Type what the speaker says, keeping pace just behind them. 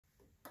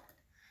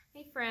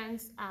Hey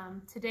friends,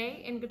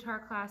 today in guitar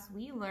class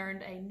we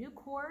learned a new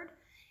chord.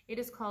 It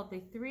is called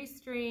the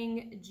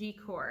 3-string G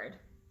chord.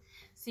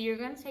 So you're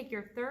going to take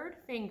your third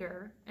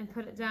finger and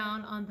put it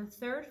down on the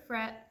 3rd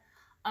fret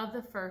of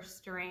the 1st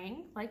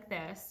string like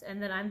this, and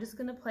then I'm just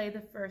going to play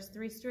the first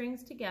 3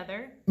 strings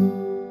together,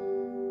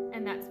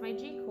 and that's my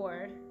G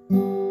chord.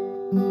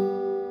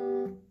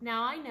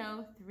 Now I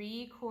know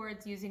 3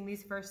 chords using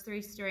these first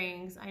 3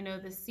 strings. I know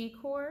the C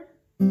chord,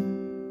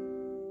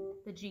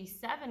 the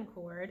G7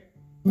 chord,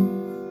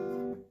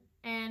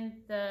 and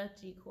the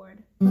G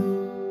chord.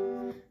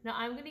 Now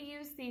I'm going to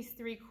use these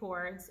 3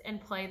 chords and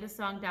play the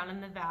song Down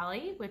in the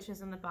Valley, which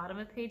is on the bottom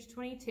of page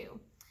 22.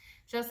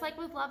 Just like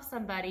with Love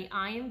Somebody,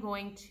 I am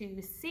going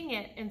to sing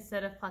it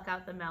instead of pluck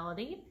out the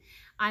melody.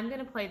 I'm going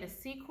to play the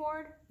C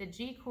chord, the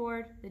G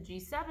chord, the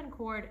G7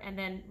 chord, and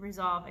then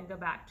resolve and go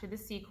back to the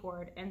C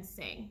chord and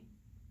sing.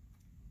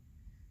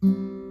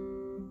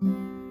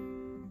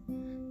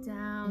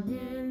 Down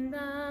in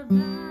the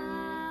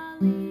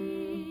valley,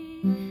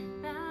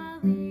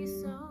 valley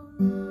so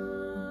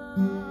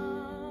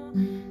low,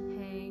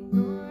 hang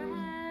your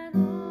head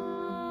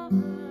over,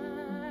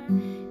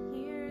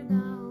 hear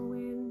the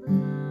wind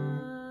blow.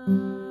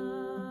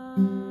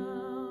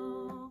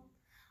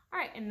 All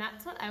right, and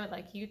that's what I would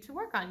like you to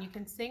work on. You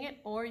can sing it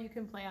or you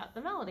can play out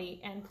the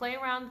melody and play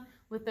around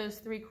with those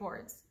 3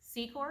 chords: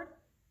 C chord,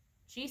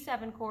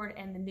 G7 chord,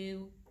 and the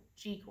new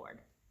G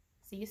chord.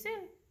 See you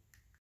soon.